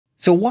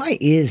So why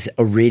is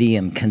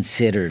iridium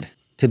considered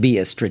to be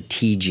a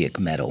strategic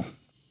metal?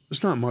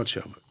 There's not much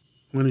of it.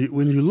 When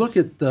you look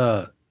at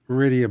the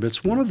iridium,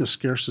 it's one of the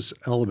scarcest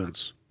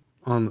elements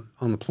on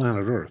the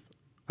planet Earth.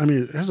 I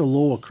mean, it has a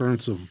low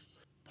occurrence of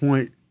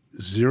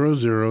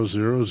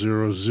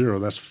 0.00000.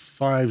 That's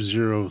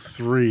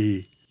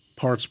 503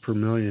 parts per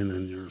million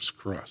in your Earth's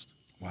crust.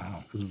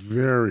 Wow. It's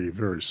very,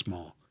 very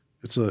small.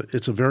 It's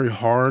a very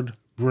hard,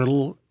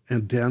 brittle,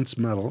 and dense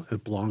metal.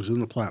 It belongs in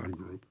the platinum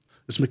group.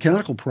 Its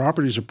mechanical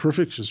properties are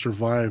perfect to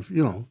survive,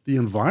 the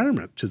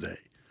environment today.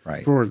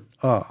 Right. For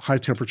high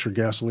temperature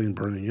gasoline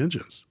burning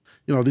engines.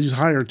 These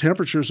higher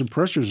temperatures and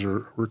pressures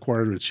are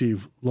required to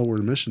achieve lower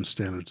emission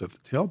standards at the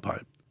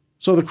tailpipe.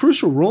 So the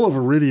crucial role of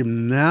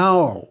iridium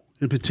now,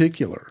 in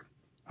particular,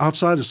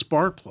 outside of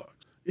spark plugs,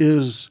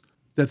 is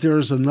that there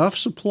is enough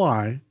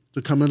supply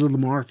to come into the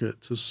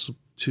market to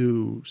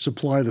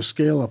supply the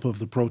scale-up of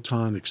the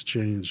proton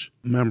exchange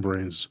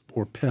membranes,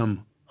 or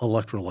PEM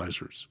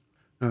electrolyzers.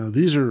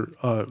 These are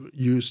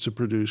used to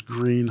produce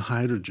green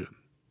hydrogen.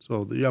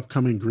 So the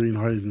upcoming green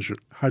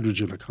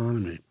hydrogen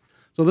economy.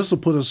 So this will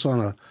put us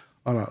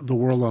the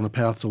world on a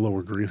path to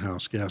lower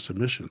greenhouse gas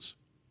emissions.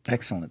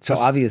 Excellent. So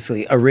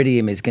obviously,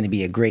 iridium is going to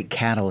be a great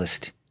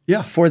catalyst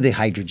for the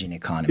hydrogen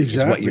economy,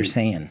 is what you're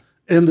saying.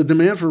 And the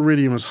demand for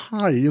iridium is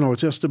high.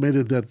 It's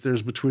estimated that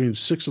there's between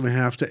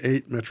 6.5 to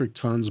 8 metric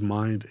tons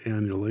mined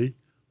annually.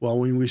 Well,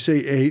 when we say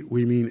 8,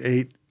 we mean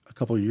 8 a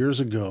couple of years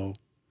ago.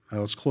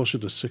 Now it's closer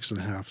to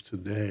 6.5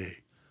 today.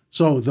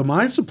 So the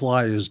mine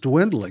supply is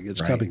dwindling. It's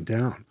coming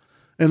down.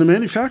 And the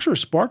manufacturer of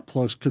spark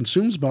plugs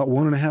consumes about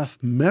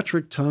 1.5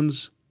 metric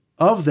tons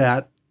of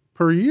that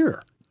per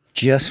year.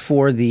 Just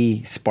for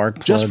the spark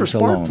plugs Just for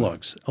spark alone.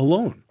 plugs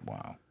alone.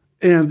 Wow.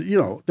 And,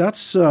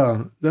 that's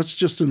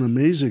just an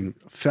amazing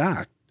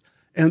fact.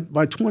 And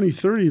by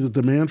 2030, the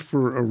demand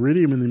for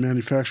iridium in the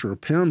manufacture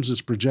of PEMs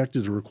is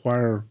projected to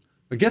require,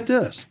 get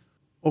this,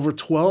 over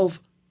 12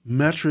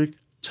 metric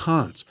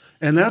tons.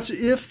 And that's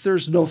if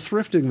there's no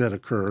thrifting that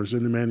occurs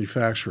in the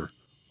manufacture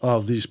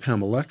of these PEM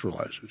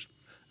electrolyzers.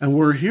 And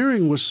we're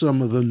hearing with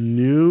some of the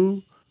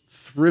new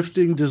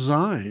thrifting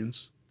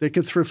designs, they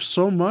can thrift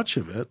so much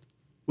of it,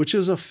 which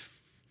is a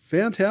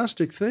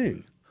fantastic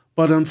thing.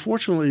 But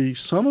unfortunately,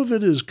 some of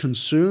it is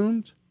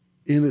consumed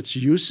in its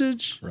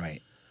usage.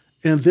 Right.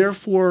 And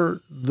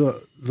therefore,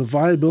 the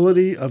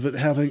viability of it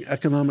having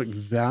economic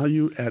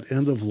value at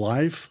end of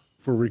life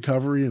for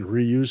recovery and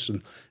reuse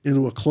and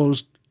into a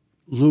closed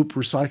loop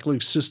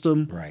recycling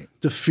system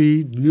to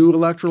feed new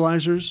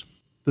electrolyzers,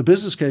 the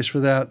business case for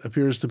that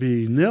appears to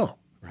be nil.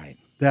 Right.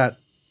 That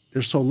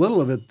there's so little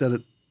of it that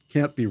it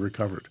can't be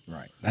recovered.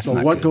 Right. That's so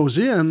not what good. goes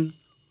in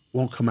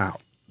won't come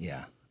out.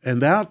 Yeah.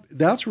 And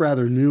that's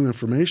rather new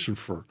information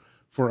for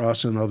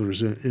us and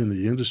others in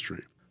the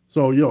industry.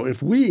 So,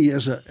 if we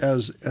as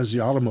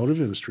the automotive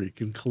industry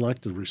can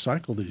collect and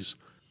recycle these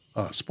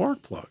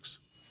spark plugs,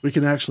 we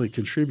can actually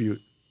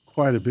contribute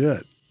quite a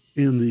bit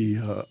in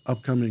the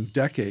upcoming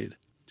decade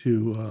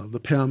to the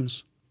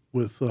PEMs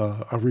with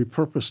a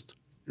repurposed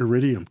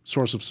iridium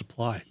source of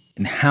supply.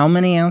 And how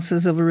many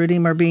ounces of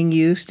iridium are being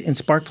used in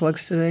spark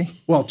plugs today?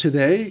 Well,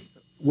 today,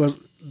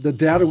 the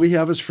data we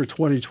have is for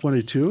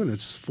 2022, and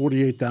it's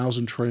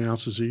 48,000 troy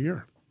ounces a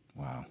year.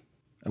 Wow.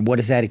 And what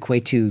does that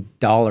equate to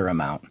dollar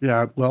amount?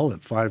 Yeah, well,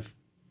 at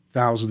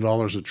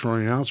 $5,000 a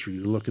troy ounce,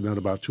 you're looking at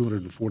about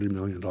 $240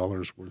 million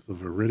worth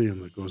of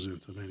iridium that goes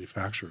into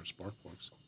manufacture of spark plugs.